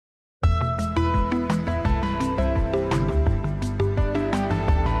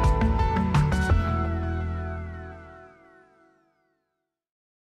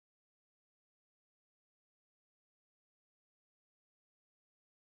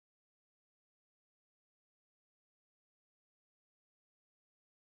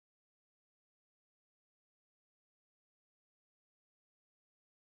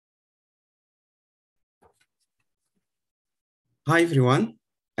Hi, everyone,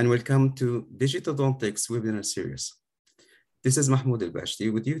 and welcome to Digitodontics Webinar Series. This is Mahmoud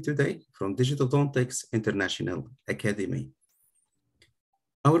El-Bashti with you today from Digitodontics International Academy.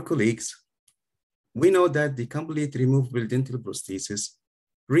 Our colleagues, we know that the complete removable dental prosthesis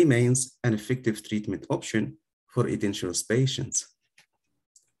remains an effective treatment option for edentulous patients.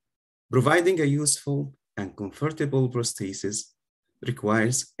 Providing a useful and comfortable prosthesis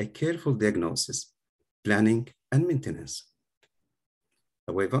requires a careful diagnosis, planning, and maintenance.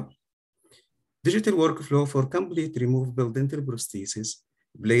 However, digital workflow for complete removable dental prosthesis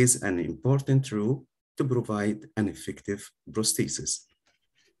plays an important role to provide an effective prosthesis.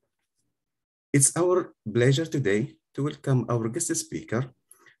 It's our pleasure today to welcome our guest speaker,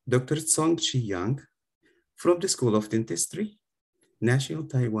 Dr. Tsung Chieh Yang from the School of Dentistry, National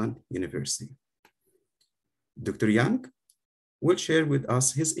Taiwan University. Dr. Yang will share with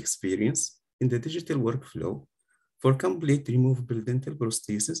us his experience in the digital workflow for complete removable dental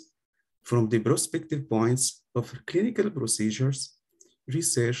prosthesis from the perspective points of clinical procedures,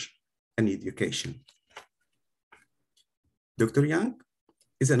 research, and education. Dr. Yang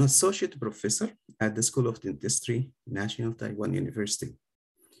is an associate professor at the School of Dentistry, National Taiwan University.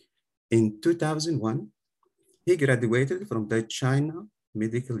 In 2001, he graduated from the China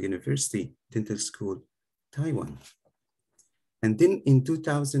Medical University Dental School, Taiwan. And then in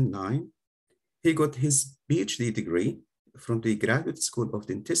 2009, he got his PhD degree from the Graduate School of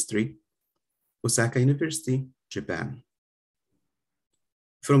Dentistry, Osaka University, Japan.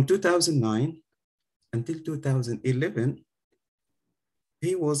 From 2009 until 2011,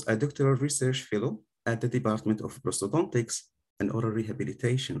 he was a doctoral research fellow at the Department of Prosthodontics and Oral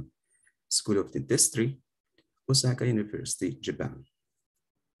Rehabilitation, School of Dentistry, Osaka University, Japan.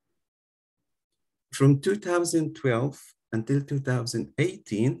 From 2012 until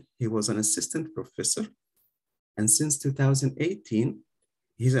 2018, he was an assistant professor. And since 2018,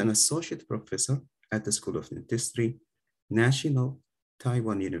 he's an associate professor at the School of Dentistry, National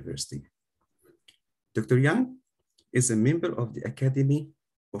Taiwan University. Dr. Yang is a member of the Academy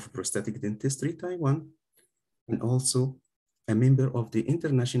of Prosthetic Dentistry, Taiwan, and also a member of the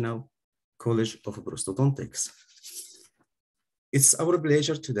International College of Prosthodontics. It's our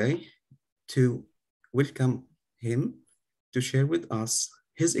pleasure today to welcome him to share with us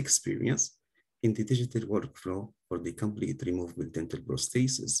his experience in the digital workflow for the complete removable dental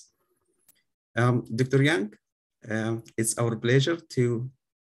prosthesis. Dr. Yang, it's our pleasure to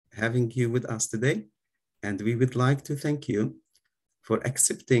having you with us today, and we would like to thank you for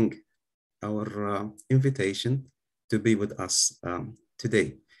accepting our invitation to be with us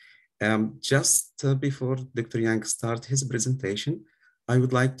today. Just before Dr. Yang starts his presentation, I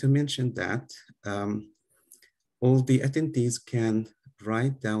would like to mention that all the attendees can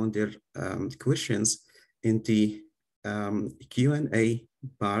write down their questions in the Q&A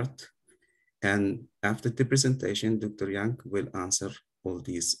part. And after the presentation, Dr. Yang will answer all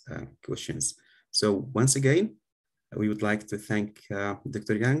these questions. So once again, we would like to thank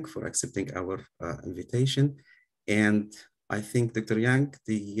Dr. Yang for accepting our invitation. And I think, Dr. Yang,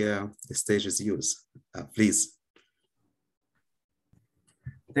 the stage is yours. Please.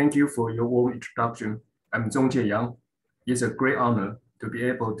 Thank you for your warm introduction. I'm Tsung Chieh Yang. It's a great honor to be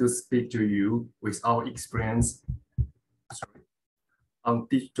able to speak to you with our experience on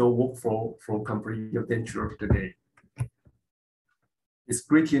digital workflow for complete denture today. It's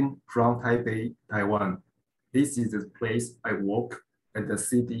greeting from Taipei, Taiwan. This is the place I work and the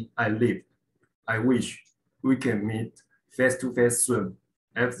city I live. I wish we can meet face-to-face soon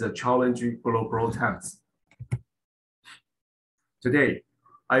after the challenging global times. Today,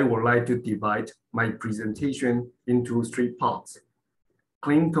 I would like to divide my presentation into 3 parts: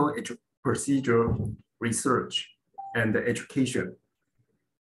 clinical procedure, research, and education.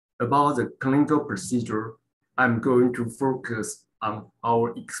 About the clinical procedure, I'm going to focus on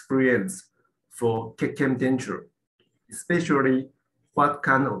our experience for CAD/CAM denture, especially what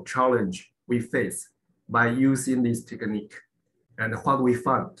kind of challenge we face by using this technique and what we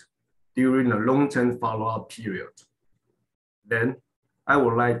found during the long-term follow-up period. Then, I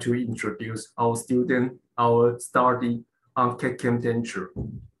would like to introduce our student, our study on CAD/CAM denture,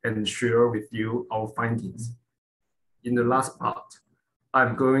 and share with you our findings. In the last part,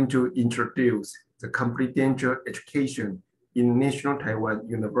 I'm going to introduce the complete denture education in National Taiwan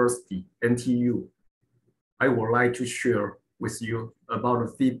University, NTU. I would like to share with you about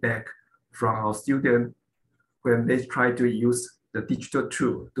the feedback from our students when they try to use the digital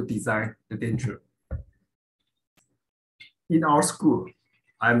tool to design the denture. In our school,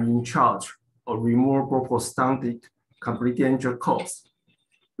 I'm in charge of removable prosthodontic complete denture course.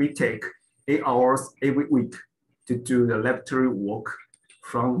 We take 8 hours every week to do the laboratory work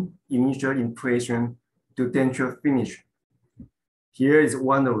from initial impression to denture finish. Here is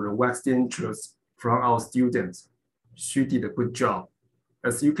one of the wax dentures from our students. She did a good job.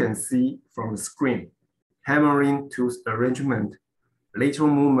 As you can see from the screen, hammering tooth arrangement, lateral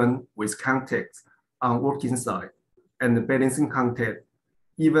movement with contact on working side, and balancing contact,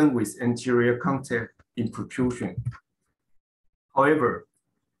 even with anterior contact in protrusion. However,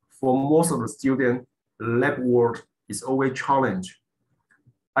 for most of the students, lab work is always challenged.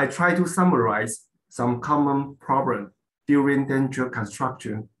 I try to summarize some common problems during denture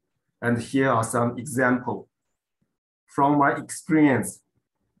construction, and here are some examples. From my experience,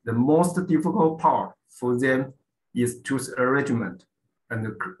 the most difficult part for them is tooth arrangement and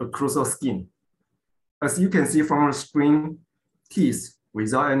the occlusal skin. As you can see from the screen, teeth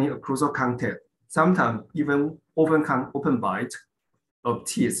without any occlusal contact, sometimes even open bite of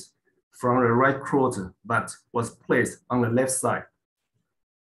teeth from the right quarter, but was placed on the left side.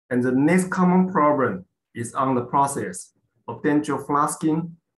 And the next common problem is on the process of denture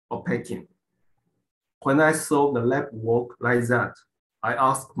flasking or packing. When I saw the lab work like that, I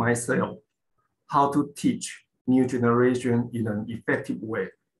asked myself how to teach new generation in an effective way.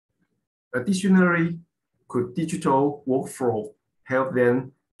 Additionally, could digital workflow help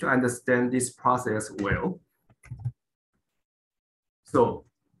them to understand this process well? So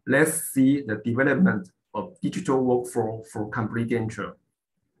let's see the development of digital workflow for complete denture.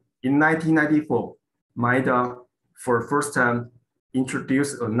 In 1994, MIDA, for the first time,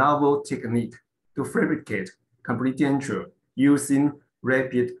 introduced a novel technique to fabricate complete denture using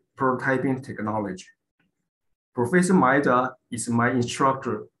rapid prototyping technology. Professor Maeda is my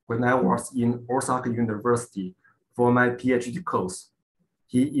instructor when I was in Osaka University for my PhD course.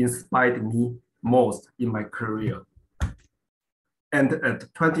 He inspired me most in my career. And at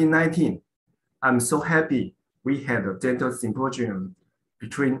 2019, I'm so happy we had a dental symposium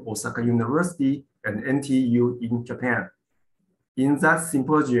between Osaka University and NTU in Japan. In that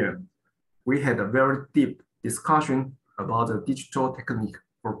symposium, we had a very deep discussion about the digital technique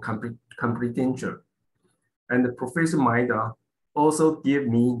for complete denture. And Professor Maeda also gave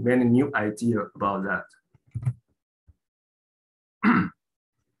me many new ideas about that.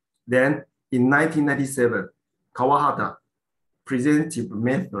 Then in 1997, Kawahata presented a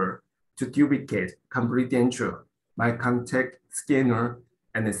method to duplicate complete denture by contact scanner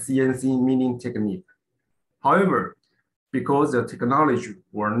and a CNC milling technique. However, because the technology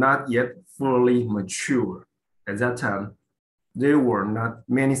were not yet fully mature at that time, there were not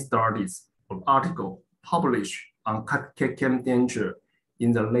many studies or articles published on CAD/CAM denture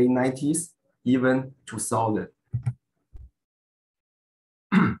in the late 90s, even 2000.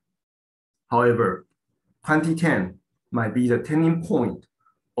 However, 2010 might be the turning point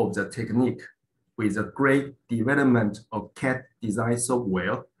of the technique with the great development of CAD design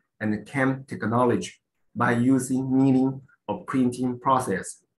software and CAM technology by using milling or printing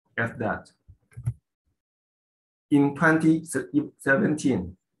process at that. In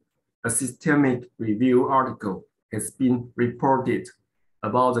 2017, a systemic review article has been reported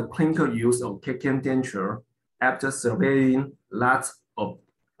about the clinical use of CAD/CAM denture after surveying lots of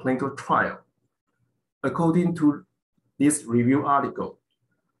clinical trials. According to this review article,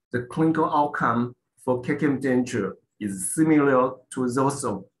 the clinical outcome for CAD/CAM denture is similar to those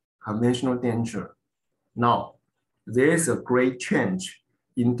of conventional denture. Now, there is a great change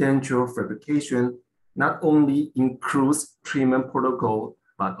in denture fabrication, not only includes treatment protocol,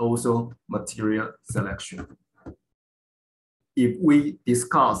 but also material selection. If we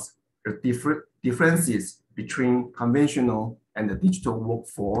discuss the differences between conventional and the digital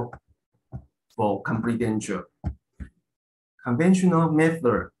workflow for complete denture, conventional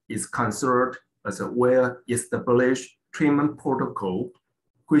method is considered as a well-established treatment protocol,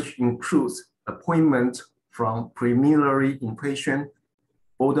 which includes appointment from preliminary impression,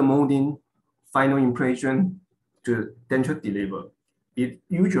 border molding, final impression to denture delivery. It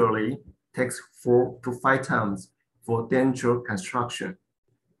usually takes 4 to 5 times for denture construction.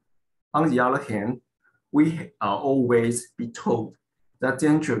 On the other hand, we are always be told that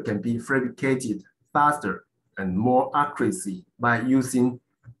denture can be fabricated faster and more accuracy by using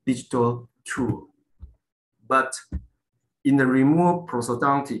digital tool. But in the remote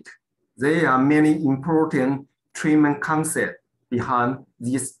prosthodontic, there are many important treatment concepts behind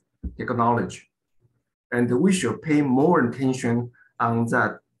this technology, and we should pay more attention on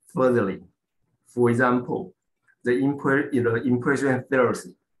that furtherly. For example, the impression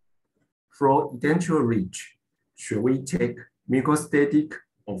therapy. For denture ridge, should we take microstatic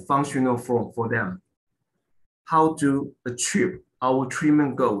or functional form for them? How to achieve our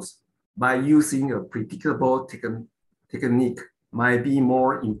treatment goals by using a predictable technique might be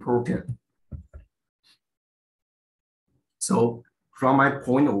more important. So from my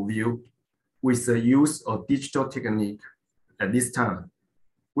point of view, with the use of digital technique at this time,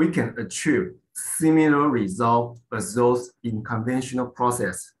 we can achieve similar results as those in conventional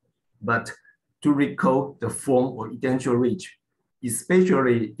process. But to recall the form of denture ridge,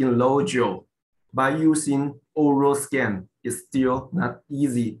 especially in lower jaw, by using oral scan is still not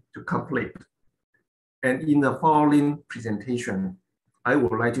easy to complete. And in the following presentation, I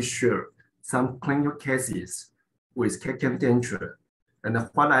would like to share some clinical cases with CAD/CAM denture and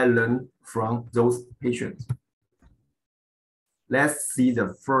what I learned from those patients. Let's see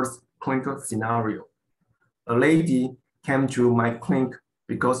the first clinical scenario. A lady came to my clinic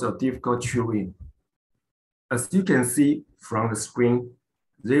because of difficult chewing. As you can see from the screen,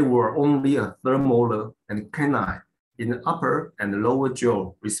 there were only a third molar and canine in the upper and lower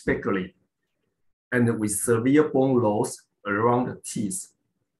jaw, respectively, and with severe bone loss around the teeth.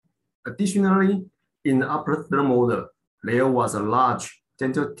 Additionally, in the upper third molar, there was a large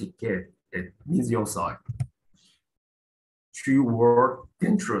dental decay at mesial side. She wore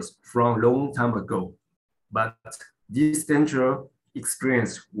dentures from a long time ago, but this denture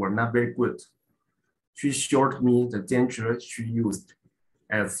experience were not very good. She showed me the denture she used.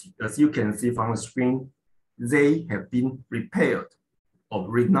 As you can see from the screen, they have been repaired or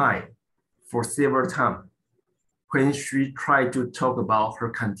renewed for several times. When she tried to talk about her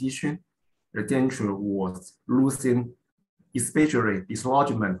condition, the denture was losing, especially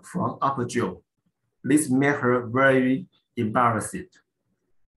dislodgement from upper jaw. This made her very embarrassed.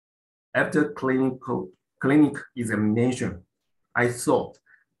 After clinic examination, I thought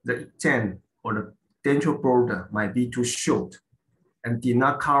the extent of the dental border might be too short and did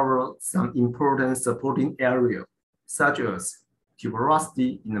not cover some important supporting areas, such as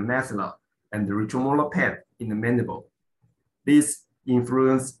tuberosity in the maxilla and the retromolar pad in the mandible. This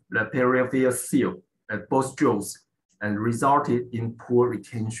influenced the peripheral seal at both jaws and resulted in poor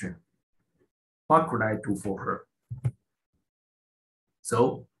retention. What could I do for her?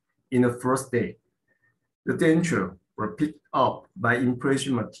 So, in the first day, the denture were picked up by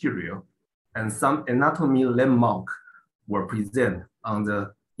impression material and some anatomy landmark were present on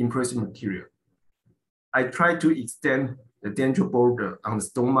the impression material. I tried to extend the denture border on the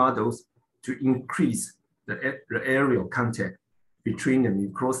stone models to increase the aerial contact between the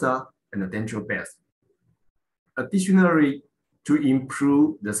mucosa and the denture base. Additionally, to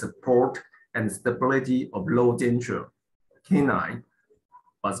improve the support and stability of low denture, canine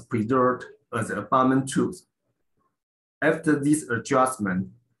was preserved as an abutment tooth. After this adjustment,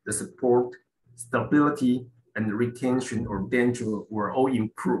 the support, stability, and retention of denture were all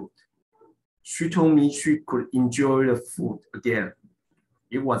improved. She told me she could enjoy the food again.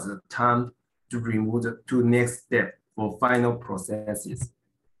 It was the time to remove the next step for final processes.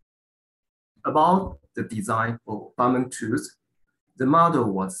 About the design of abutment tooth, the model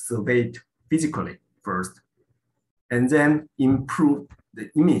was surveyed physically first, and then improved the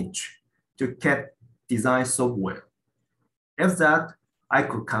image to CAD design software. After that, I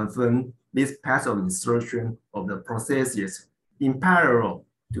could confirm this path of insertion of the prosthesis in parallel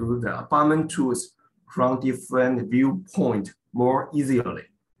to the abutment tooth from different viewpoints more easily.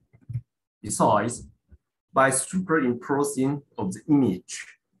 Besides, by superimposing of the image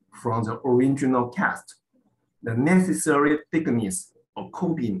from the original cast, the necessary thickness of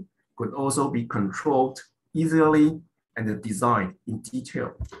coping could also be controlled easily and designed in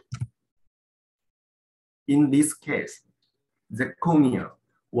detail. In this case, the cornea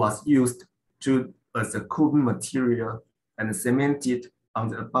was used as a coping material and cemented on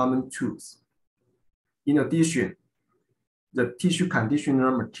the abutment tooth. In addition, the tissue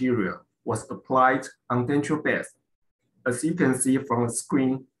conditioner material was applied on denture base. As you can see from the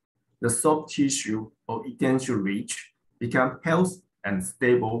screen, the soft tissue of denture ridge become healthy and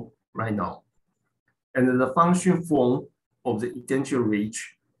stable right now. And the function form of the denture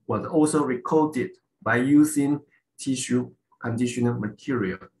ridge was also recorded by using tissue conditioner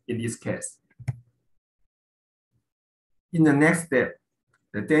material in this case. In the next step,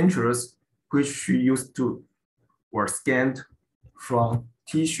 the dentures which she used to were scanned from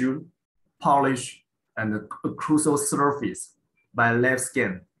tissue, polish, and the occlusal surface by lab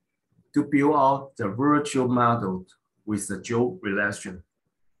scan to build out the virtual model with the jaw relation.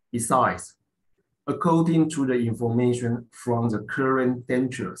 Besides, according to the information from the current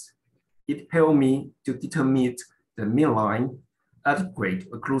dentures, it helped me to determine the midline,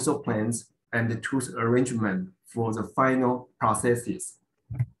 adequate occlusal plans, and the tooth arrangement for the final prosthesis.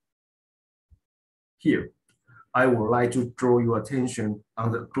 Here, I would like to draw your attention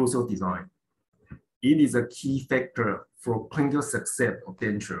on the occlusal design. It is a key factor for clinical success of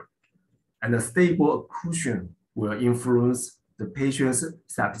denture, and a stable occlusion will influence the patient's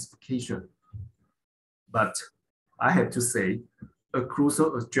satisfaction. But I have to say,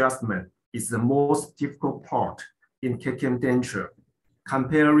 occlusal adjustment is the most difficult part in KKM denture,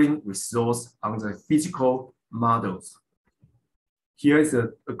 comparing with those on the physical models. Here is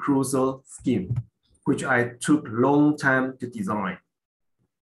an occlusal scheme, which I took a long time to design.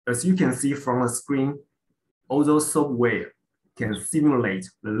 As you can see from the screen, although software can simulate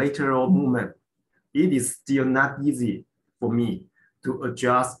the lateral movement, it is still not easy for me to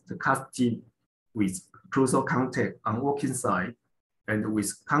adjust the cavity with occlusal contact on working side and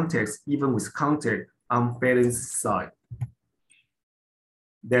with contact, even with contact on balanced side.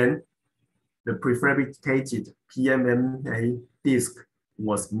 Then the prefabricated PMMA disc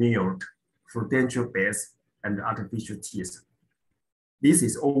was milled for denture base and artificial teeth. This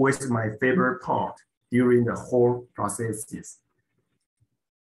is always my favorite part during the whole processes.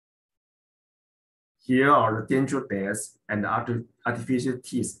 Here are the denture base and artificial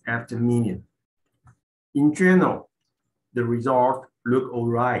teeth after milling. In general, the result look all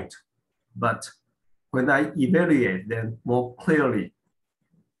right, but when I evaluate them more clearly,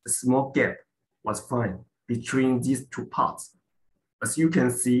 a small gap was found between these two parts. As you can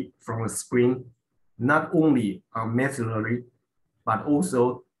see from the screen, not only on maxillary, but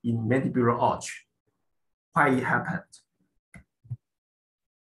also in mandibular arch. Why it happened?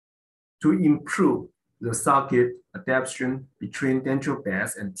 To improve the socket adaptation between denture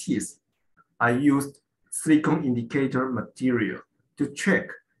base and teeth, I used silicone indicator material to check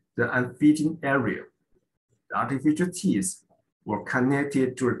the unfitting area. The artificial teeth were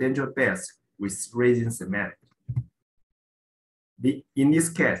connected to the denture base with resin cement. In this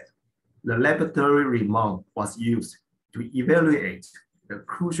case, the laboratory remount was used to evaluate the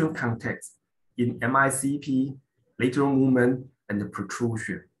occlusion context in MICP, lateral movement, and the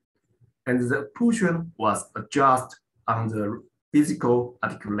protrusion. And the occlusion was adjusted on the physical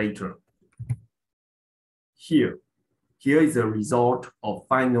articulator. Here is the result of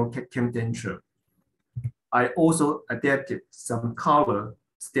final KKM denture. I also adapted some color,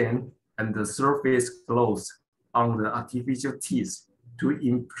 stain, and the surface gloss on the artificial teeth to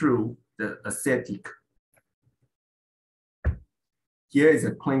improve the aesthetic. Here is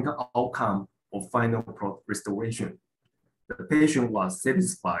a clinical outcome of final restoration. The patient was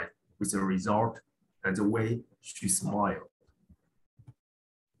satisfied with the result and the way she smiled.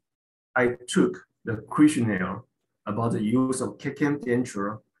 I took the questionnaire about the use of KKM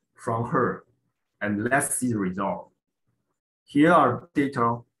denture from her, and let's see the result. Here are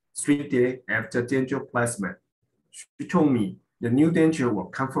data 3 days after denture placement. She told me the new denture were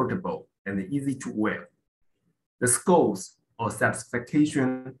comfortable and easy to wear. The scores of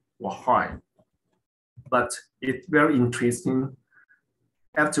satisfaction were high, but it's very interesting.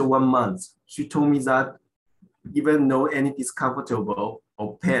 After 1 month, she told me that even no any discomfortable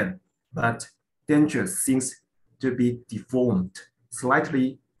or pain, but denture seems to be deformed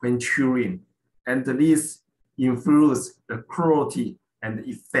slightly when chewing, and this influences the quality and the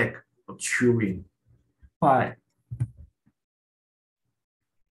effect of chewing. Why?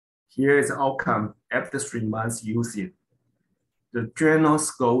 Here is the outcome after 3 months using. The general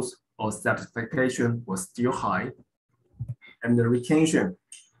scores of satisfaction was still high, and the retention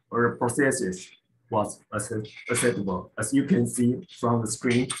or the prosthesis was acceptable, as you can see from the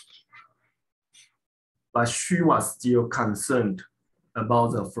screen. But she was still concerned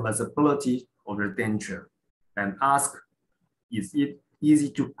about the flexibility of the denture and asked, is it easy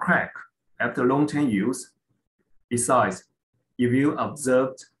to crack after long-term use? Besides, if you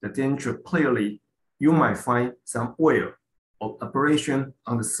observed the denture clearly, you might find some oil or abrasion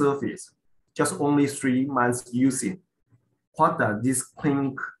on the surface, just only 3 months using. What does this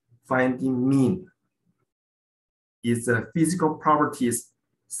clinic finding mean? Is the physical properties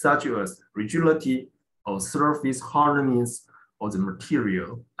such as rigidity or surface hardness of the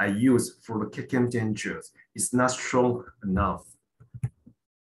material I use for the KKM dentures is not strong enough.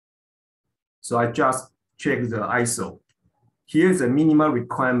 So I just checked the ISO. Here is a minimal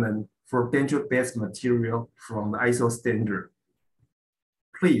requirement for denture-based material from the ISO standard.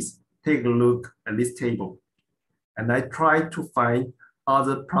 Please take a look at this table. And I tried to find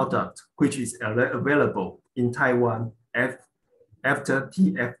other product which is available in Taiwan after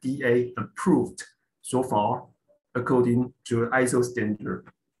TFDA approved so far according to ISO standard.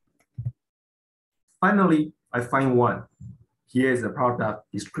 Finally, I find one. Here is the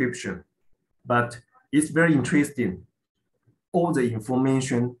product description, but it's very interesting. All the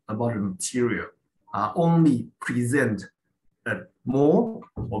information about the material only present more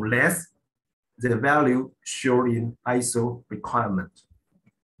or less the value shown in ISO requirement.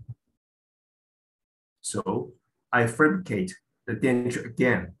 So I fabricate the denture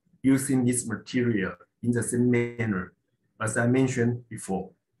again using this material in the same manner as I mentioned before.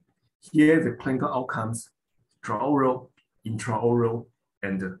 Here are the clinical outcomes, intraoral, intraoral,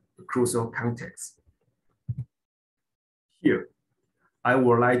 and occlusal context. Here, I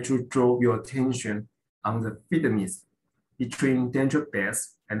would like to draw your attention on the fitness between denture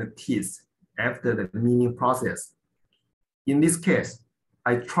base and the teeth after the milling process. In this case,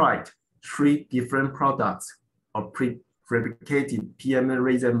 I tried 3 different products of prefabricated PMA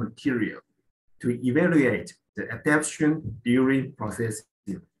resin material to evaluate the adaptation during processing.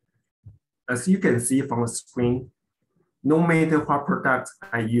 As you can see from the screen, no matter what products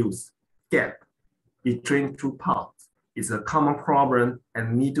I use, gap between 2 parts is a common problem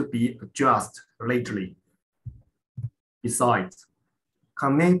and need to be adjusted lately. Besides,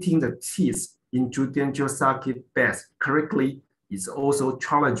 connecting the teeth into denture socket base correctly is also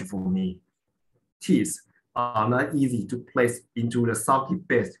challenging for me. Teeth are not easy to place into the socket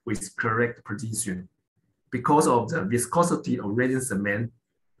base with correct precision because of the viscosity of resin cement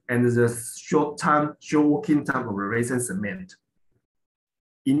and the short working time of the resin cement.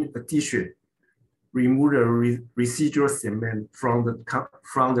 In addition, remove the residual cement from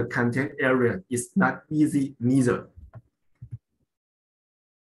the contact area is not easy neither.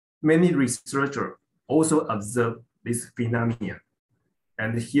 Many researchers also observe this phenomenon.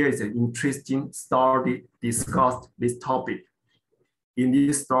 And here is an interesting study discussed this topic. In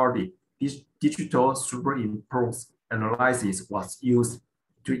this study, this digital superimposed analysis was used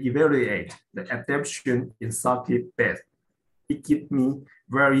to evaluate the adaptation in socket base. It gives me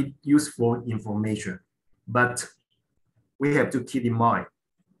very useful information, but we have to keep in mind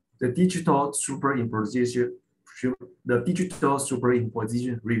the digital superimposition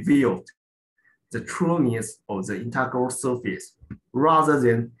revealed the trueness of the integral surface rather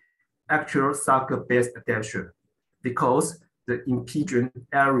than actual socket base adaptation because the impingement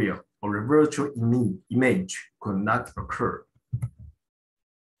area of the virtual image could not occur.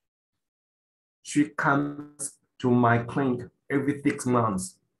 She comes to my clinic every 6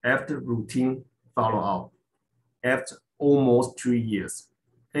 months after routine follow-up. After almost 2 years,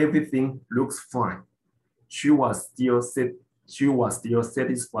 everything looks fine. She was still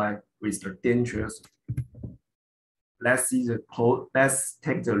satisfied with the dentures. Let's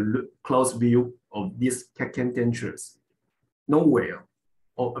take the close view of these Kaken dentures. Nowhere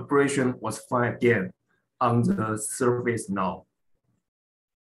or abrasion was fine again on the surface now.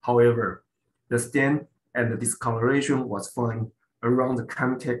 However, the stain and the discoloration was fine around the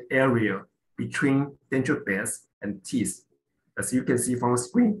contact area between denture base and teeth, as you can see from the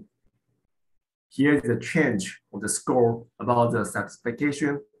screen. Here is the change of the score about the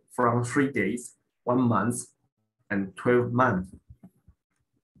satisfaction from 3 days, 1 month, and 12 months.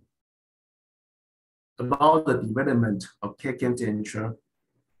 About the development of Kaken denture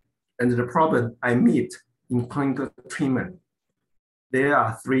and the problem I meet in clinical treatment, there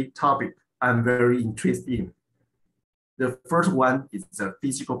are 3 topics I'm very interested in. The first one is the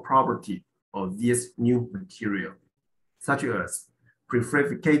physical property of this new material, such as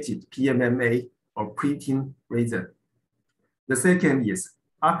prefabricated PMMA or printing resin. The second is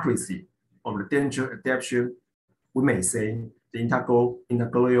accuracy of the denture adaptation, we may say the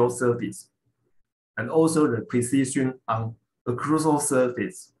integral surface, and also the precision on occlusal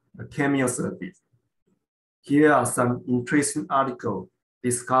surface, the cameo surface. Here are some interesting articles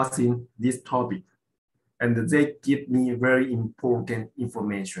discussing this topic, and they give me very important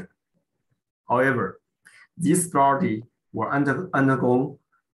information. However, this study were undergone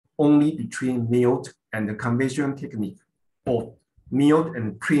only between milled and the conventional technique, or milled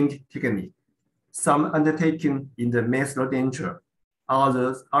and print technique. Some undertaken in the maxillary denture,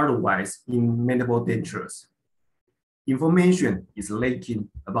 others otherwise in mandible dentures. Information is lacking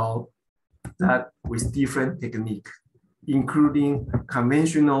about that with different technique, including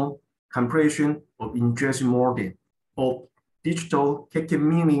conventional compression or injection molding, or digital Kaken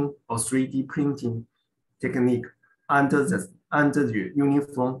milling or 3D printing technique under the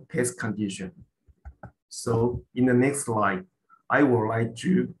uniform test condition. So in the next slide, I would like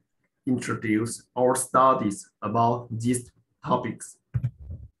to introduce our studies about these topics.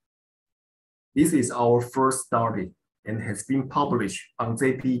 This is our first study and has been published on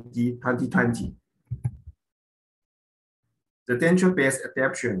JPD 2020. The denture-based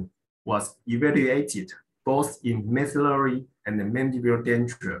adaptation was evaluated both in maxillary and mandibular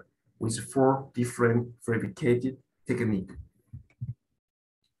denture with 4 different fabricated techniques.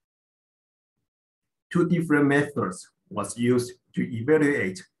 two different methods was used to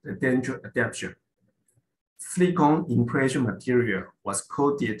evaluate the denture adaptation. Silicone impression material was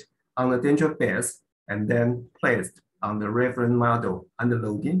coated on the denture base and then placed on the reference model under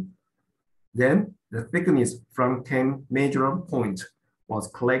loading. Then the thickness from 10 major points was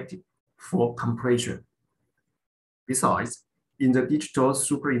collected for compression. Besides, in the digital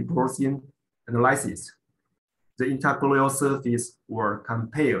superimposition analysis, the interglossal surface were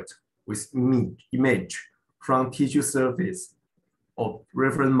compared with image from tissue surface of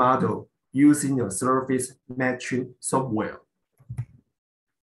reference model using a surface matching software.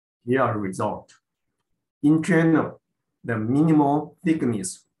 Here are the results. In general, the minimal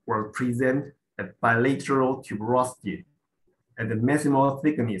thickness were present at bilateral tuberosity, and the maximal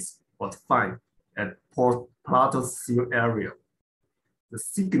thickness was found at plateau seal area. The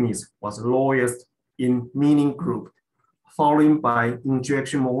thickness was lowest in milling group, followed by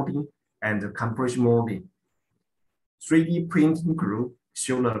injection molding and compression molding. 3D printing group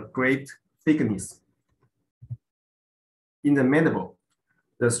showed a great thickness. In the mandible,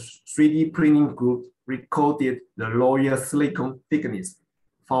 the 3D printing group recorded the lower silicone thickness,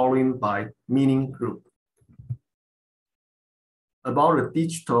 followed by milling group. About the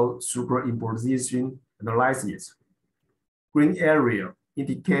digital superimposition analysis, green area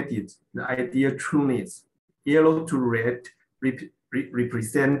indicated the ideal trueness. Yellow to red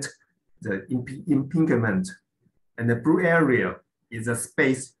represent the impingement, and the blue area is the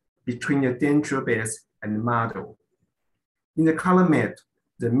space between the denture base and the model. In the color map,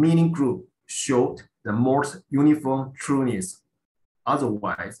 the milling group showed the most uniform trueness.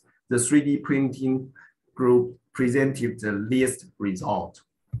 Otherwise, the 3D printing group presented the least result.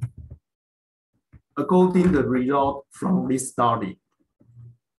 According to the result from this study,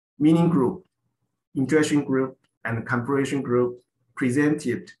 milling group, injection group, and compression group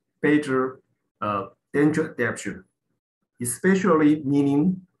presented better denture adaptation, especially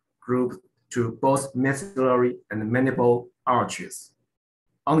milling group to both maxillary and mandible arches.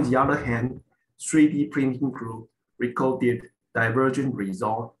 On the other hand, 3D printing group recorded divergent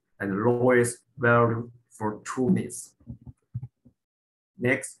result and lowest value for trueness.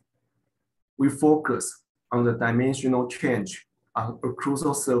 Next, we focus on the dimensional change on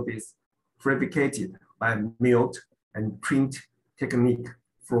occlusal surface fabricated by melt and print technique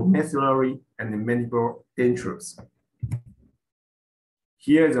for maxillary and mandible dentures.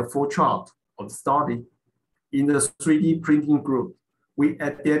 Here is a full chart of the study. In the 3D printing group, we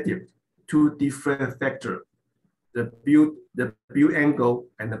adapted two different factors, the build angle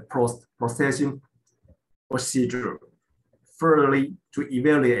and the processing procedure, furtherly to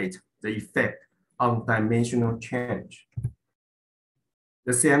evaluate the effect on dimensional change.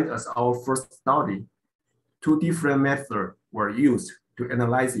 The same as our first study, two different methods were used to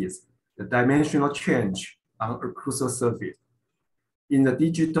analyze the dimensional change on occlusal surface. In the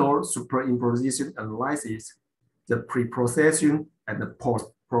digital superimposition analysis, the pre-processing and the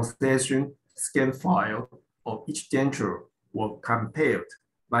post-processing scan file of each denture were compared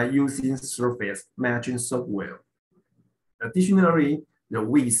by using surface matching software. Additionally, the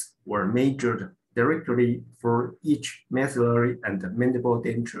widths were measured directly for each maxillary and mandible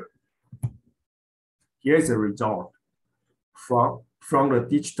denture. Here is the result from the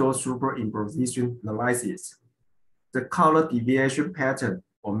digital superimposition analysis. The color deviation pattern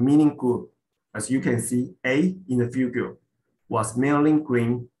or milling group, as you can see A in the figure, was mainly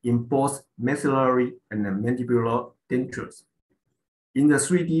green in both maxillary and mandibular dentures. In the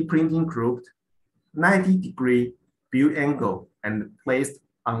 3D printing group, 90-degree build angle and placed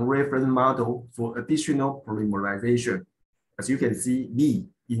on reference model for additional polymerization. As you can see, B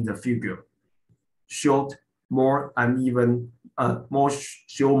in the figure showed more uneven,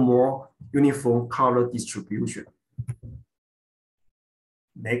 more uniform color distribution.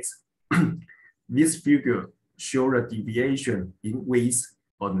 Next, this figure shows a deviation in width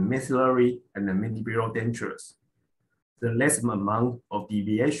of the maxillary and the mandibular dentures. The less amount of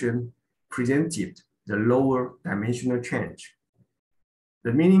deviation presented the lower dimensional change.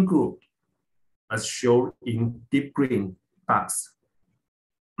 The milling group, as shown in deep green box,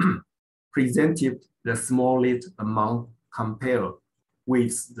 presented the smallest amount compared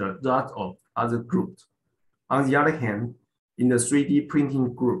with that of other groups. On the other hand, in the 3D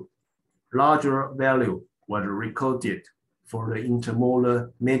printing group, larger value was recorded for the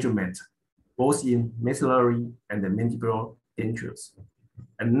intermolar measurement, both in maxillary and the mandibular dentures.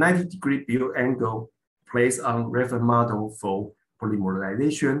 A 90-degree build angle placed on reference model for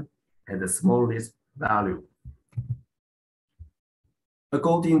polymerization at the smallest value.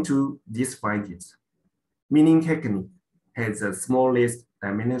 According to these findings, milling technique has the smallest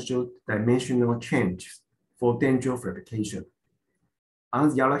dimensional changes for denture fabrication. On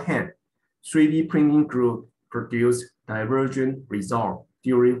the other hand, 3D printing group produce divergent results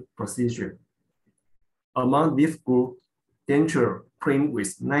during precision. Among this group, denture print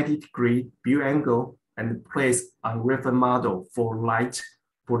with 90-degree view angle and placed on reference model for light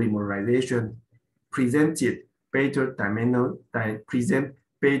polymerization presented better dimensional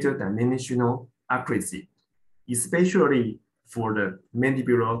accuracy, especially for the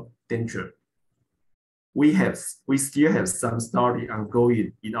mandibular denture. We still have some study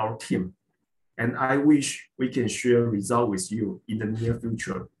ongoing in our team, and I wish we can share results with you in the near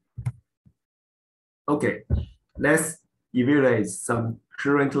future. Okay, let's evaluate some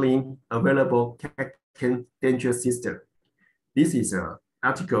currently available CAD/CAM denture system. This is an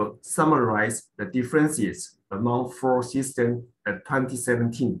article summarizes the differences among 4 systems at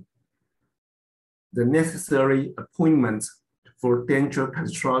 2017. The necessary appointments for denture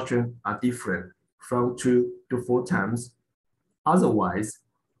construction are different from 2 to 4 times. Otherwise,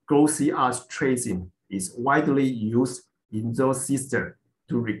 glossy arch tracing is widely used in those systems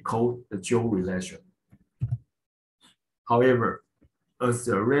to record the jaw relation. However, as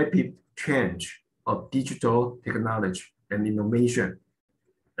the rapid change of digital technology and innovation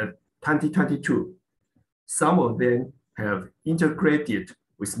at 2022, some of them have integrated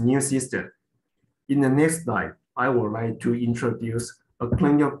with new systems. In the next slide, I would like to introduce a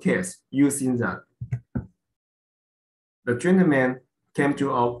clinical case using that. The gentleman came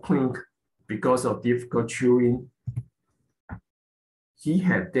to our clinic because of difficult chewing. He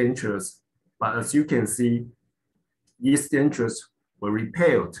had dentures, but as you can see, these dentures were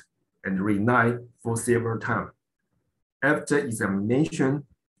repaired and relined for several times. After examination,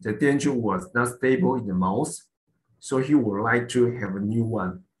 the denture was not stable in the mouth, so he would like to have a new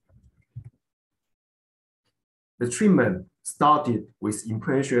one. The treatment started with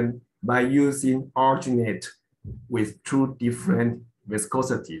impression by using arginate with 2 different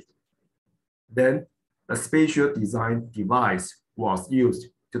viscosities. Then a special design device was used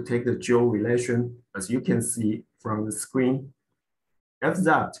to take the jaw relation, as you can see from the screen. After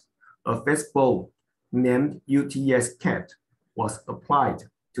that, a fastball named UTS CAT was applied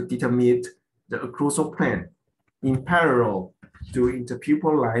to determine the occlusal plane in parallel to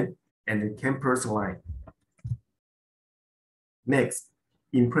interpupil line and the campus line. Next,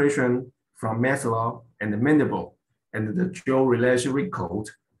 impression from maxilla and the mandible and the jaw relation record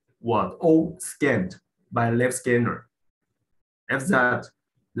were all scanned by lab scanner. After that,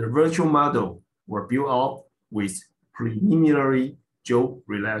 the virtual model were built up with preliminary jaw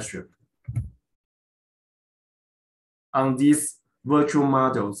relation. On these virtual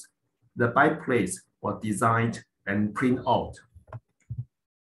models, the biplates were designed and printed out.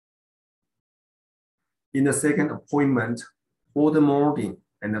 In the second appointment, all the molding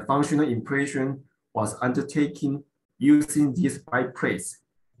and the functional impression was undertaken using these biplates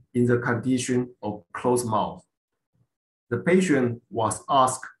in the condition of closed mouth. The patient was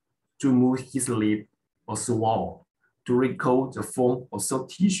asked to move his lip or swallow to record the form of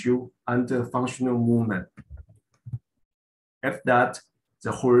soft tissue under functional movement. After that,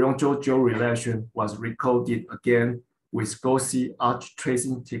 the horizontal jaw relation was recorded again with glossy arch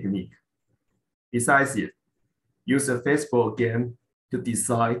tracing technique. Besides it, use a fastball again to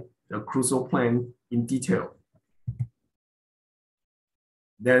decide the occlusal plane in detail.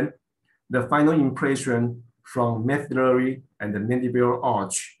 Then, the final impression from maxillary and the mandibular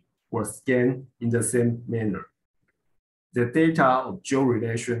arch were scanned in the same manner. The data of jaw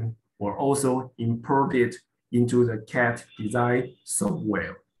relation were also imported into the CAD design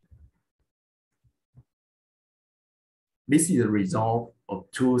software. This is the result of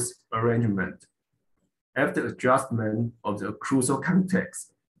tooth arrangement. After adjustment of the occlusal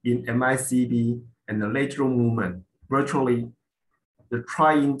context in MICB and the lateral movement, virtually the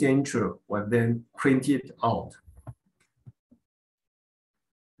try-in denture was then printed out.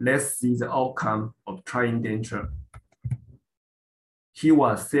 Let's see the outcome of try-in denture. He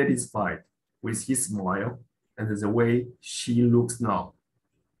was satisfied with his smile and the way she looks now.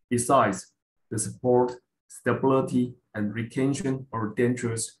 Besides, the support, stability, and retention of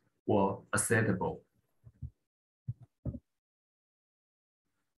dentures were acceptable.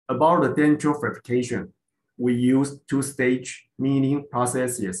 About the denture fabrication, we used 2-stage milling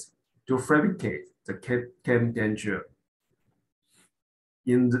processes to fabricate the CAD/CAM denture.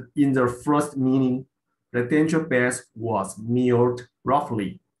 In the first milling, the denture base was milled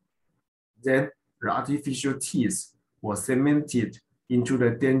roughly. Then the artificial teeth were cemented into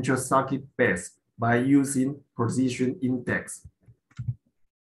the denture socket base by using precision index.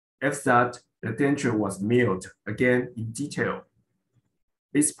 After that, the denture was milled again in detail.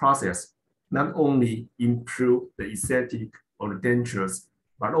 This process not only improved the aesthetic of the dentures,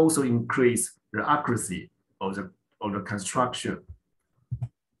 but also increased the accuracy of the construction.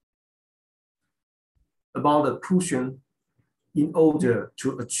 About the occlusion, in order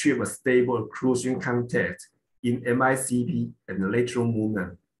to achieve a stable occlusion contact in MICP and the lateral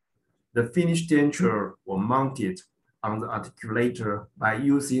movement, the finished denture were mounted on the articulator by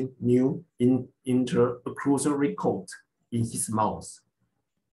using new interocclusory coat in his mouth.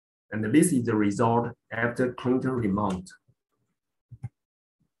 And this is the result after clinical remount.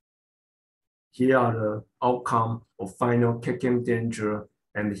 Here are the outcome of final KKM denture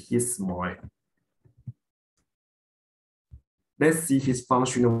and his smile. Let's see his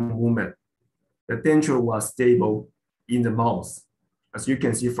functional movement. The denture was stable in the mouth. As you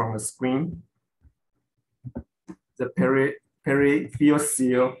can see from the screen, the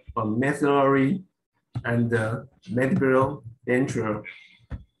periphyseal, maxillary, and the mandibular denture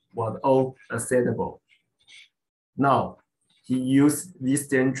was all acceptable. Now, he used this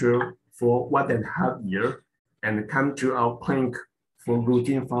denture for 1.5 years and come to our clinic for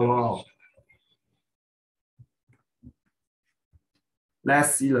routine follow-up.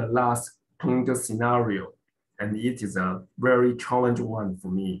 Let's see the last clinical scenario, and it is a very challenging one for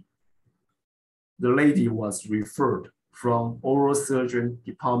me. The lady was referred from oral surgeon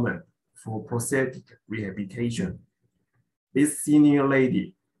department for prosthetic rehabilitation. This senior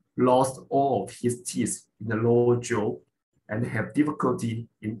lady lost all of his teeth in the lower jaw and had difficulty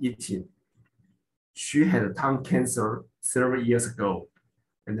in eating. She had tongue cancer several years ago,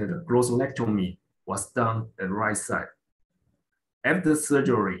 and the glossolectomy was done at the right side. After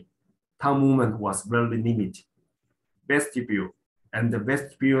surgery, tongue movement was very limited. Vestibule and the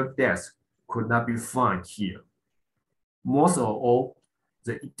vestibular depth could not be found here. Most of all,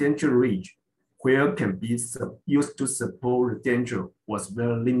 the denture ridge, where can be used to support the denture, was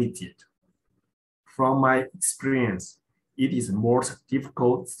very limited. From my experience, it is a more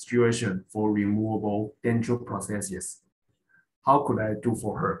difficult situation for removable denture prosthesis. How could I do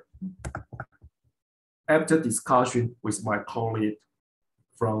for her? After discussion with my colleague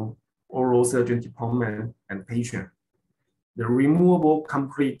from oral surgeon department and patient, the removable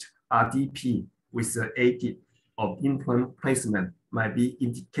complete RDP with the aid of implant placement might be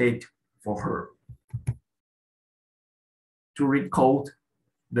indicated for her. To recall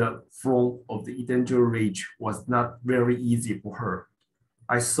the form of the denture ridge was not very easy for her.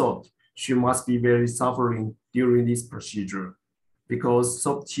 I thought she must be very suffering during this procedure because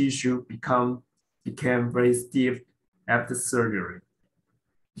soft tissue became very stiff after surgery.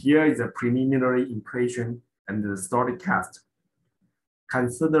 Here is a preliminary impression and the study cast.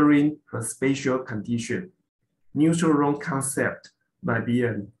 Considering her spatial condition, neutral room concept might be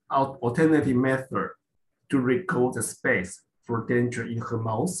an alternative method to record the space for denture in her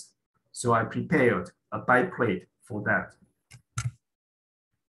mouth, so I prepared a biplate for that.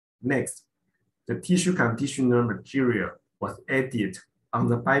 Next, the tissue conditioner material was added on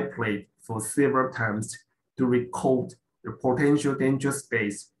the biplate for several times to record the potential denture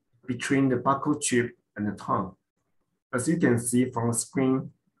space between the buccal chip and the tongue. As you can see from the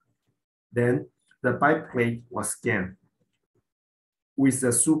screen, then the biplate was scanned. With the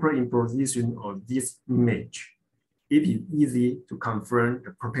superimposition of this image, it is easy to confirm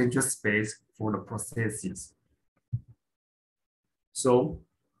the potential space for the prosthesis. So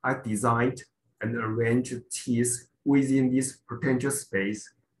I designed and arranged teeth within this potential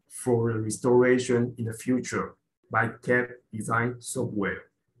space for the restoration in the future by CAD design software.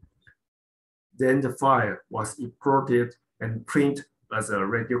 Then the file was imported and printed as a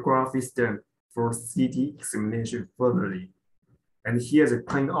radiography stamp for CT examination furtherly. And here's a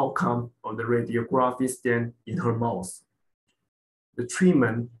clean outcome of the radiography stent in her mouth. The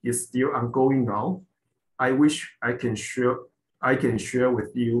treatment is still ongoing now. I wish I can share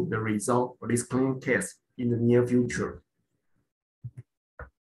with you the result of this clinical case in the near future.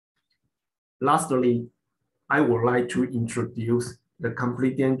 Lastly, I would like to introduce the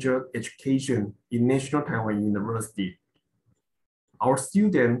complete denture education in National Taiwan University. Our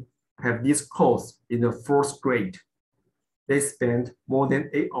students have this course in the 4th grade. They spend more than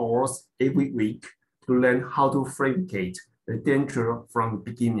 8 hours every week to learn how to fabricate the denture from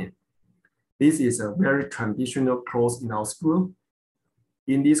the beginning. This is a very traditional course in our school.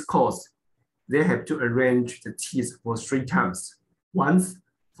 In this course, they have to arrange the teeth for 3 times. Once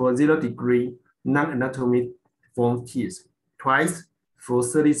for 0-degree non-anatomic form teeth, twice for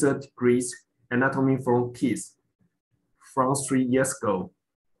 33rd degrees anatomy form teeth. From 3 years ago,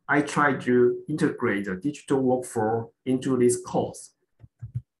 I tried to integrate the digital workflow into this course.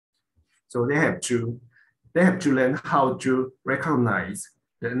 So they have to learn how to recognize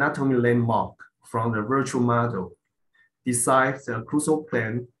the anatomy landmark from the virtual model, decide the occlusal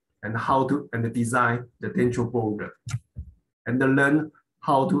plane, and design the dental border, and then learn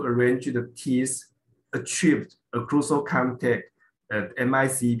how to arrange the teeth, achieve occlusal contact at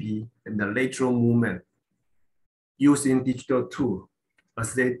MICP and the lateral movement using digital tool,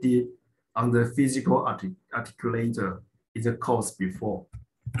 as they did on the physical articulator in the course before.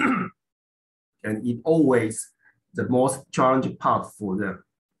 And it always the most challenging part for them.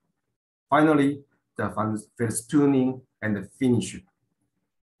 Finally, the face tuning and the finishing.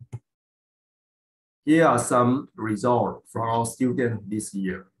 Here are some results from our students this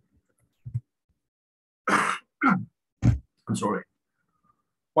year. I'm sorry.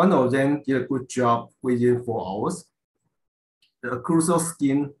 One of them did a good job within 4 hours. The occlusal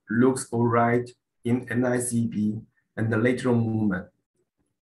skin looks all right in NICP and the lateral movement.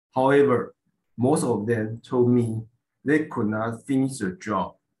 However, most of them told me they could not finish the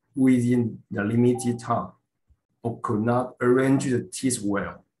job within the limited time or could not arrange the teeth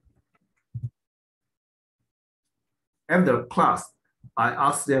well. After class, I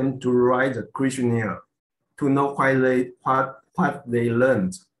asked them to write a questionnaire to know what they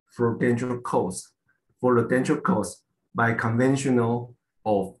learned for the dental course by conventional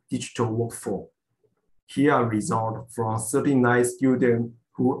or digital workflow. Here are results from 39 students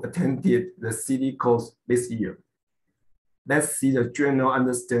who attended the city course this year. Let's see the general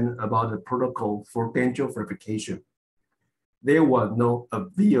understanding about the protocol for dental verification. There was no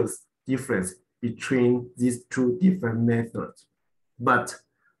obvious difference between these two different methods. But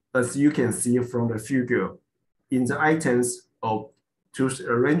as you can see from the figure, in the items of tooth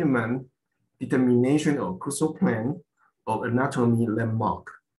arrangement, determination of occlusal plane, or anatomy landmark,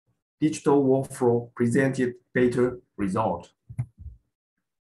 digital workflow presented better result.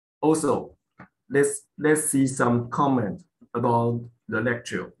 Also, let's see some comment about the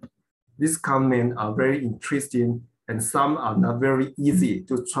lecture. These comments are very interesting and some are not very easy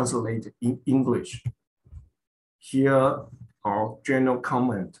to translate in English. Here are general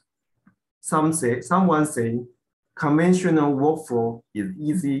comment. Someone say, conventional workflow is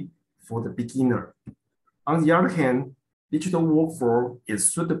easy for the beginner. On the other hand, digital workflow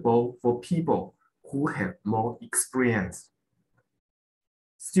is suitable for people who have more experience.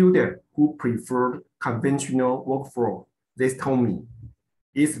 Students who prefer conventional workflow, they told me,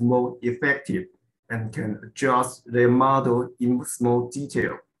 is more effective and can adjust their model in small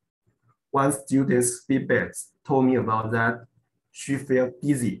detail. One student's feedback told me about that. She felt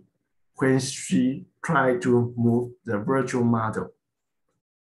dizzy when she tried to move the virtual model.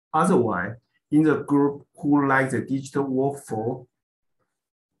 Otherwise, in the group who like the digital workflow,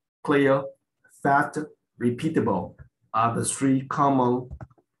 clear, fast, repeatable are the 3 common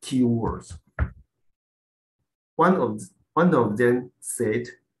keywords. One of them said,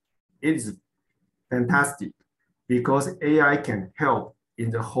 it's fantastic because AI can help in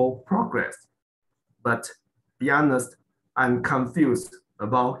the whole progress. But be honest, I'm confused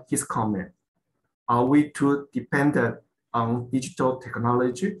about his comment. Are we too dependent on digital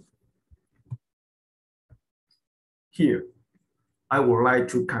technology? Here, I would like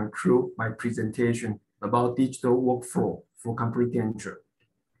to conclude my presentation about digital workflow for complete denture.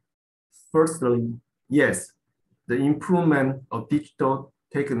 Firstly, yes, the improvement of digital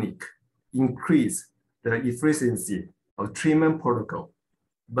technique increase the efficiency of treatment protocol,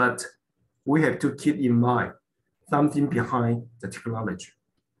 but we have to keep in mind something behind the technology.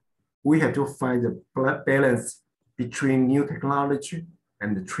 We have to find the balance between new technology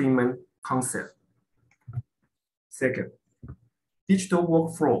and the treatment concept. Second, digital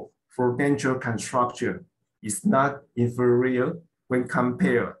workflow for denture construction is not inferior when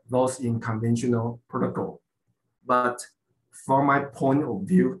compared those in conventional protocol. But from my point of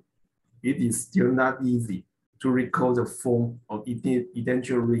view, it is still not easy to recall the form of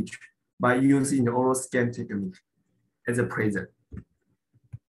denture ridge by using the oral scan technique at the present.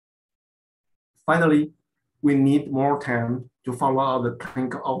 Finally, we need more time to follow out the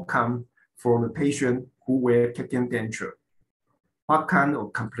clinical outcome for the patient who wear Kekian denture. What kind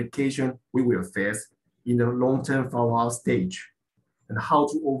of complication we will face in the long-term follow-up stage, and how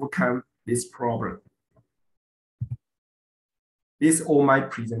to overcome this problem. This is all my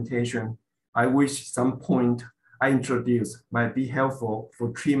presentation. I wish some point I introduced might be helpful for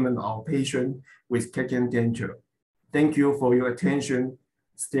treatment of our patient with Kekian denture. Thank you for your attention.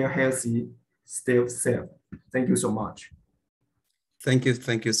 Stay healthy, stay safe. Thank you so much. Thank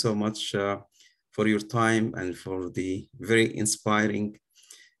you so much for your time and for the very inspiring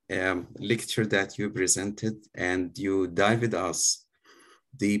lecture that you presented, and you dived us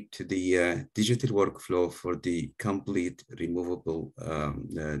deep to the digital workflow for the complete removable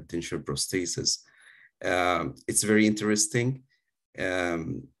denture prosthesis. It's very interesting.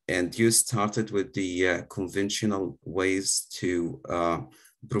 And you started with the conventional ways to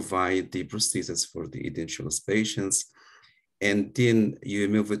provide the prosthesis for the edentulous patients. And then you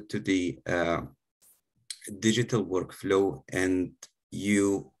move it to the digital workflow, and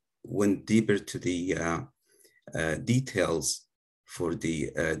you went deeper to the details for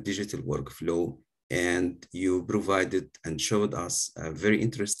the digital workflow, and you provided and showed us very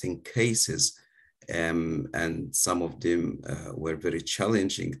interesting cases, and some of them were very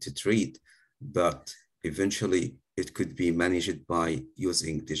challenging to treat, but eventually it could be managed by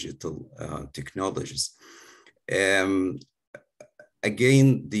using digital technologies.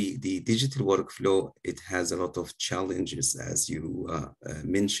 Again, the digital workflow, it has a lot of challenges, as you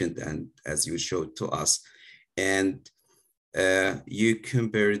mentioned and as you showed to us. And you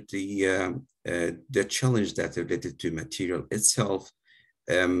compared the challenge that related to material itself,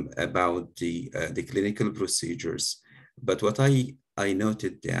 about the clinical procedures. But what I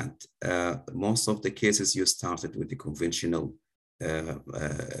noted that most of the cases you started with the conventional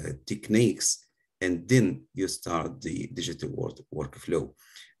techniques, and then you start the digital workflow.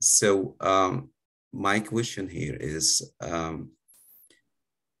 So my question here is,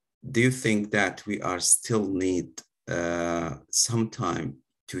 do you think that we are still need some time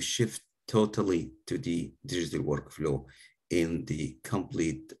to shift totally to the digital workflow in the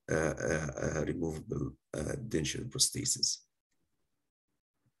complete removable denture prosthesis?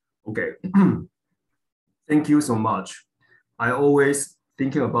 Okay, thank you so much. I always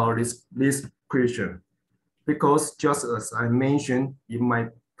thinking about this question, because just as I mentioned in my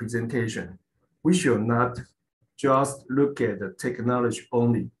presentation, we should not just look at the technology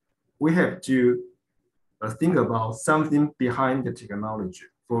only. We have to think about something behind the technology.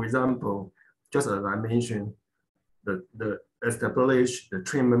 For example, just as I mentioned, the establish the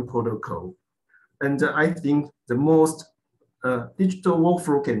treatment protocol. And I think the most digital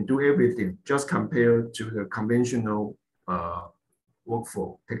workflow can do everything, just compared to the conventional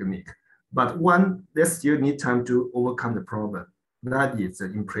workflow technique. But one, they still need time to overcome the problem. That is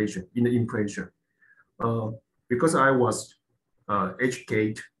the impression, because I was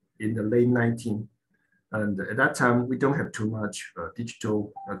educated in the late 19th, and at that time, we don't have too much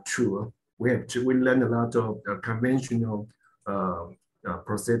digital tool. We learned a lot of conventional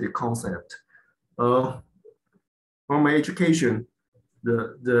prosthetic concept. From my education,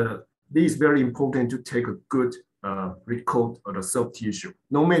 this is very important to take a good record of the soft tissue.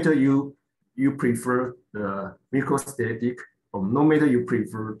 No matter you prefer the microstatic, or no matter you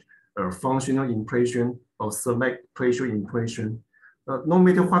prefer functional impression or select pressure impression, no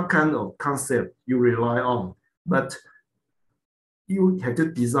matter what kind of concept you rely on, but you have to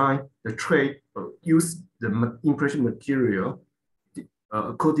design the tray, use the impression material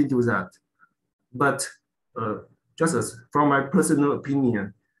according to that. But just as from my personal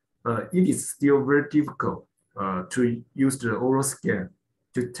opinion, it is still very difficult to use the oral scan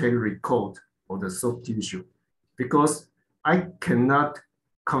to take record of the soft tissue, because I cannot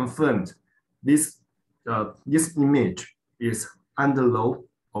confirm this image is under load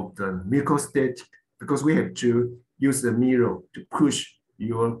of the microstatic, because we have to use the mirror to push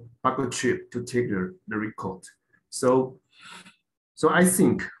your buccal chip to take the record. So I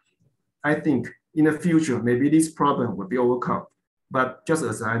think in the future, maybe this problem will be overcome. But just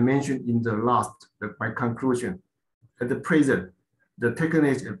as I mentioned in the my conclusion, at the present, the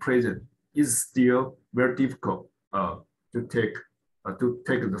technique at present is still very difficult to take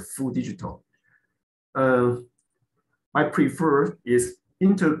the full digital. I prefer is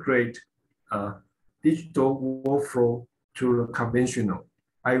integrate digital workflow to the conventional.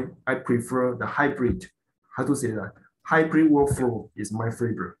 I prefer the hybrid. How to say that? Hybrid workflow is my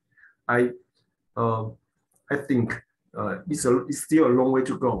favorite. I think it's still a long way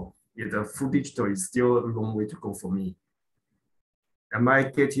to go. The full digital is still a long way to go for me. Am I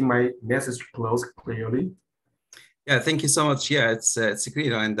getting my message close clearly? Yeah, thank you so much. Yeah, it's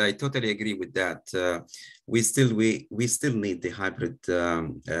great, and I totally agree with that. We still need the hybrid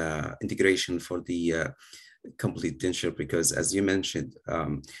integration for the complete denture, because as you mentioned,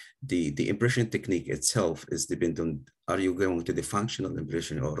 the impression technique itself is dependent on, are you going to the functional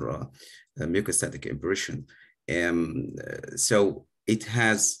impression or microstatic impression? So it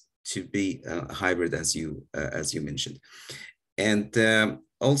has to be a hybrid, as you mentioned. And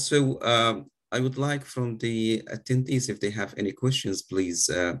also, I would like from the attendees, if they have any questions, please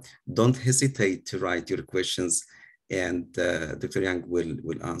don't hesitate to write your questions, and Dr. Yang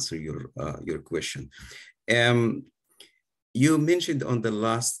will answer your question. You mentioned on the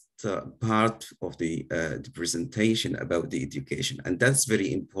last part of the presentation about the education, and that's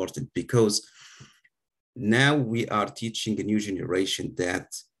very important because now we are teaching a new generation that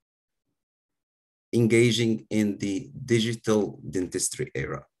engaging in the digital dentistry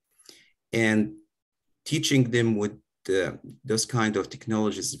era, and teaching them with those kind of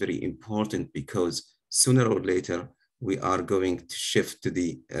technologies is very important because sooner or later we are going to shift to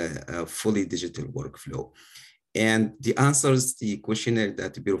the fully digital workflow. And the answers, the questionnaire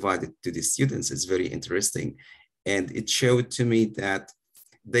that we provided to the students is very interesting. And it showed to me that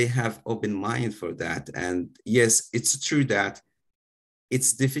they have open mind for that. And yes, it's true that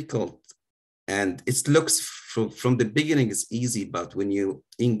it's difficult and it looks from the beginning it's easy, but when you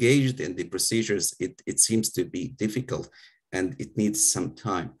engaged in the procedures, it seems to be difficult and it needs some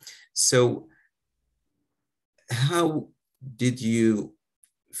time. So how did you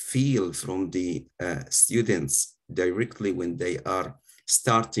feel from the students directly when they are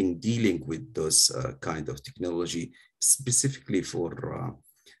starting dealing with those kind of technology, specifically for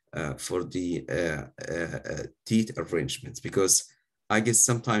the teeth arrangements? Because I guess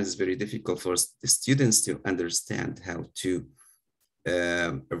sometimes it's very difficult for the students to understand how to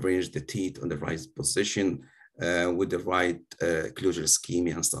arrange the teeth on the right position with the right closure scheme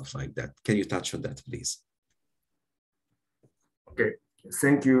and stuff like that. Can you touch on that, please? Okay,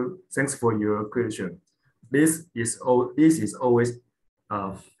 thank you. Thanks for your question. This is always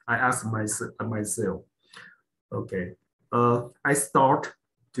I ask myself. Okay, I start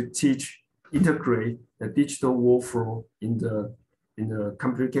to integrate the digital workflow in the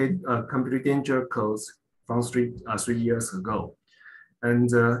computer denture course from 3 years ago.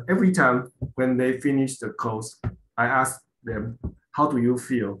 And every time when they finish the course, I ask them, how do you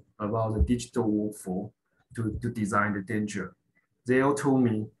feel about the digital workflow to design the denture? They all told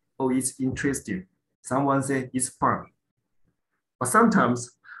me, oh, it's interesting. Someone said it's fun. But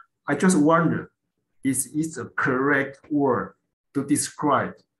sometimes I just wonder, is it a correct word to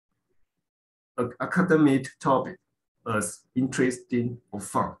describe an academic topic as interesting or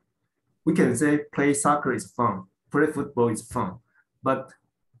fun? We can say play soccer is fun, play football is fun, but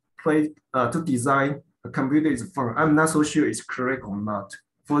to design a computer is fun. I'm not so sure it's correct or not.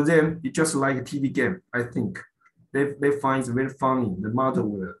 For them, it's just like a TV game, I think. They find it very funny. The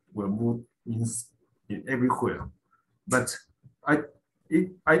model will move in everywhere. But I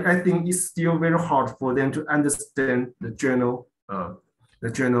think it's still very hard for them to understand the general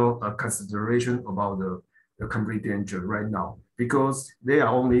consideration about the complete denture right now, because they are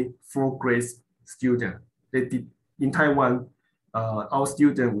only 4th grade students. In Taiwan, our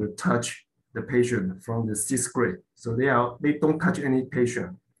student will touch the patient from the 6th grade. So they don't touch any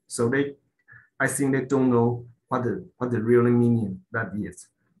patient. So I think they don't know what the real meaning that is.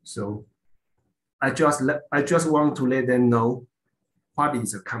 So I just want to let them know what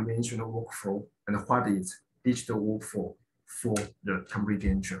is a conventional workflow and what is digital workflow for the complete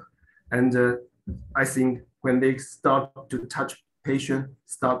denture. And I think when they start to touch patient,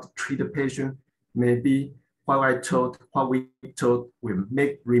 start to treat the patient, maybe what we taught will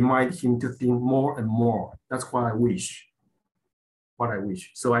remind him to think more and more. That's what I wish.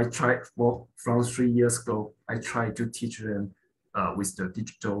 So I tried from 3 years ago, I tried to teach them with the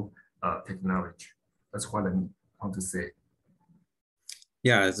digital technology. That's what I want to say.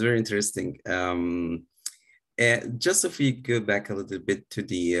 Yeah, it's very interesting. Just if we go back a little bit to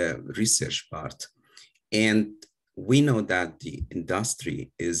the research part, and we know that the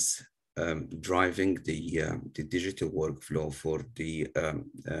industry is driving the digital workflow for the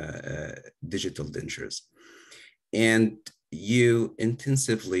digital dentures. And you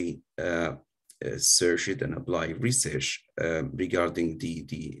intensively searched and applied research regarding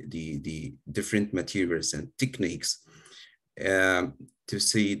the different materials and techniques to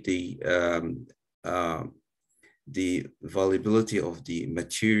see the valuability of the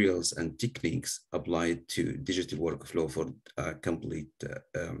materials and techniques applied to digital workflow for complete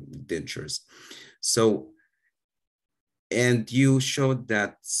dentures. So, and you showed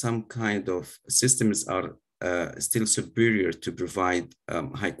that some kind of systems are still superior to provide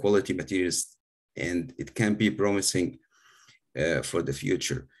high quality materials, and it can be promising for the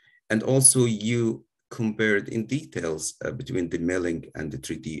future. And also you compared in details between the milling and the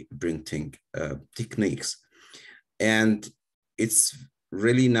 3D printing techniques. And it's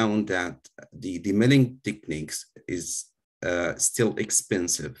really known that the milling techniques is still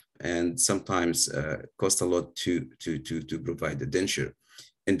expensive and sometimes cost a lot to provide the denture.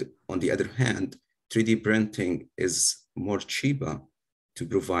 And on the other hand, 3D printing is more cheaper to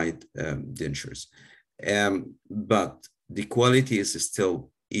provide dentures. But the quality is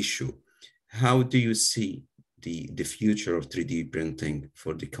still issue. How do you see the future of 3D printing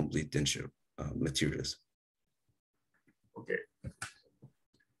for the complete denture materials? Okay.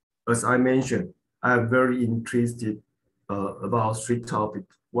 As I mentioned, I'm very interested about three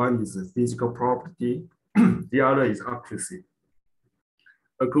topics. One is the physical property, the other is accuracy.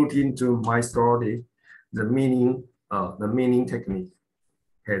 According to my study, the milling technique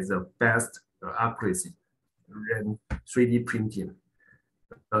has the best accuracy than 3D printing.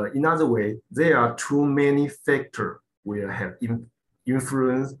 In other way, there are too many factors will have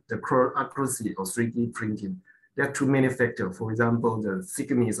influenced the accuracy of 3D printing. There are too many factors. For example, the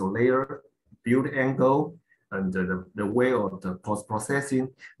thickness of layer, build angle, and the way of the post-processing.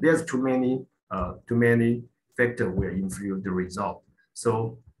 There's too many factors will influence the result.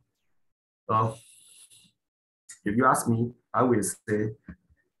 So if you ask me, I will say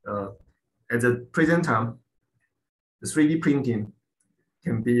at the present time, the 3D printing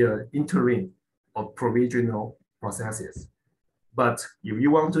can be an interim or provisional processes. But if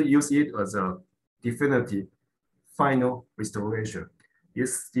you want to use it as a definitive final restoration, it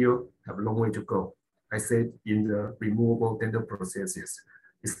still have a long way to go. I said in the removable dental processes,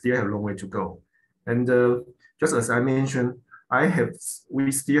 it still have a long way to go. And just as I mentioned,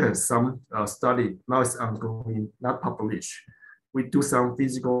 we still have some study, now it's ongoing, not published. We do some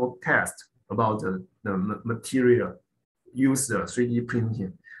physical tests about the material used 3D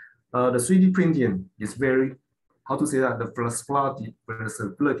printing. The 3D printing is very, how to say that, the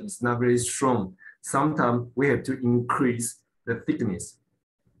flexibility is not very strong. Sometimes we have to increase the thickness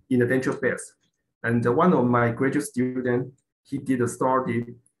in the denture base. And one of my graduate students, he did a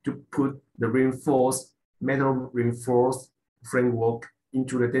study to put the metal reinforced framework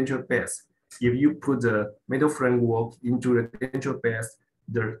into the denture base. If you put the metal framework into the denture base,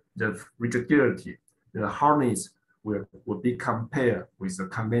 the rigidity, the hardness will be compared with the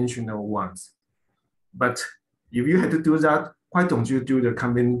conventional ones. But if you had to do that, why don't you do the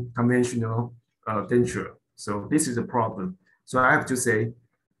conventional denture? So this is a problem. So I have to say,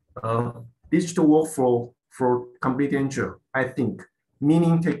 digital workflow for complete denture, I think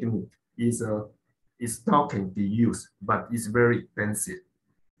milling technique is still can be used, but it's very expensive.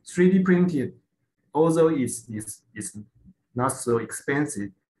 3D printing, although it's not so expensive,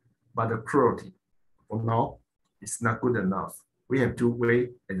 but the quality for now is not good enough. We have to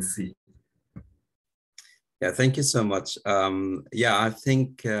wait and see. Yeah, thank you so much. Yeah, I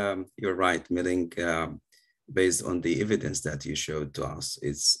think you're right. Milling, based on the evidence that you showed to us,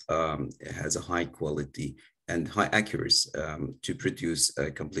 it has a high quality and high accuracy to produce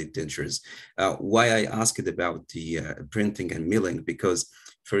complete dentures. Why I asked about the printing and milling, because,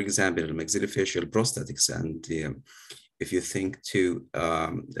 for example, maxillofacial prosthetics, and if you think to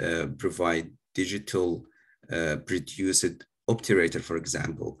provide digital produced obturator, for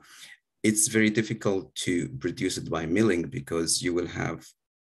example, it's very difficult to produce it by milling because you will have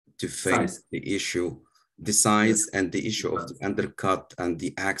to face the issue, the size, and the issue of the undercut and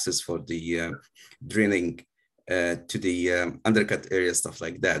the access for the drilling to the undercut area, stuff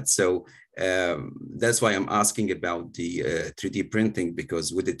like that. So that's why I'm asking about the 3D printing,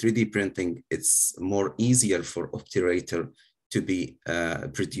 because with the 3D printing, it's more easier for obturator to be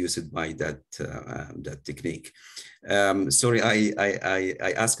produced by that technique. Sorry,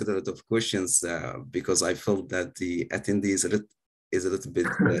 I asked a lot of questions because I felt that the attendee is a little bit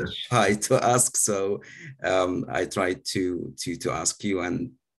shy to ask. So I tried to ask you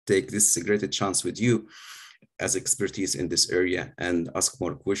and take this great chance with you as expertise in this area and ask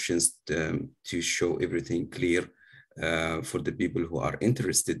more questions to show everything clear for the people who are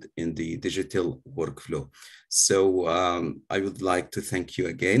interested in the digital workflow. So I would like to thank you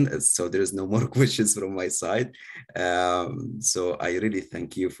again. So there is no more questions from my side. So I really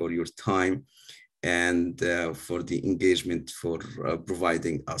thank you for your time and for the engagement, for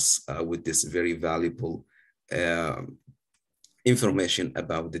providing us with this very valuable information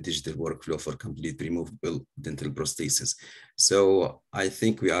about the digital workflow for complete removable dental prosthesis. So I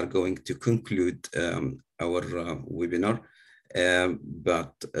think we are going to conclude our webinar.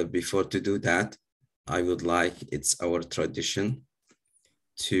 But before to do that, I would like, it's our tradition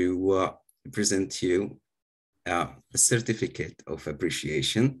to present you a certificate of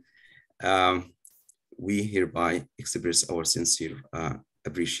appreciation. We hereby express our sincere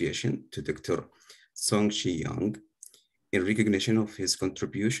appreciation to Dr. Tsung Chieh Yang in recognition of his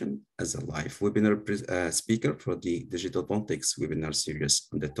contribution as a live webinar speaker for the Digitodontics Webinar Series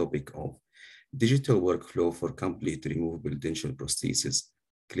on the topic of digital workflow for complete removable dental prosthesis,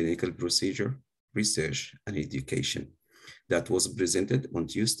 clinical procedure, research, and education. That was presented on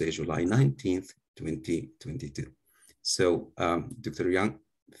Tuesday, July 19th, 2022. So, Dr. Yang,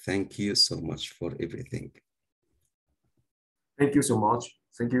 thank you so much for everything. Thank you so much.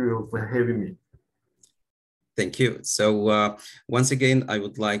 Thank you for having me. Thank you. So once again, I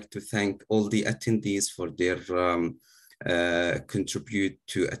would like to thank all the attendees for their contribute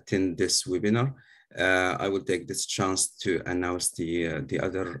to attend this webinar. I will take this chance to announce the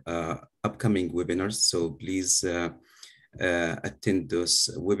other upcoming webinars. So please attend those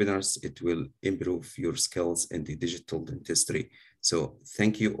webinars. It will improve your skills in the digital dentistry. So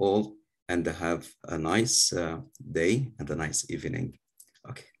thank you all and have a nice day and a nice evening.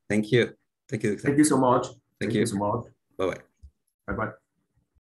 Okay, thank you. Thank you, Dr. Thank you so much. Thank you so much. Bye-bye. Bye-bye.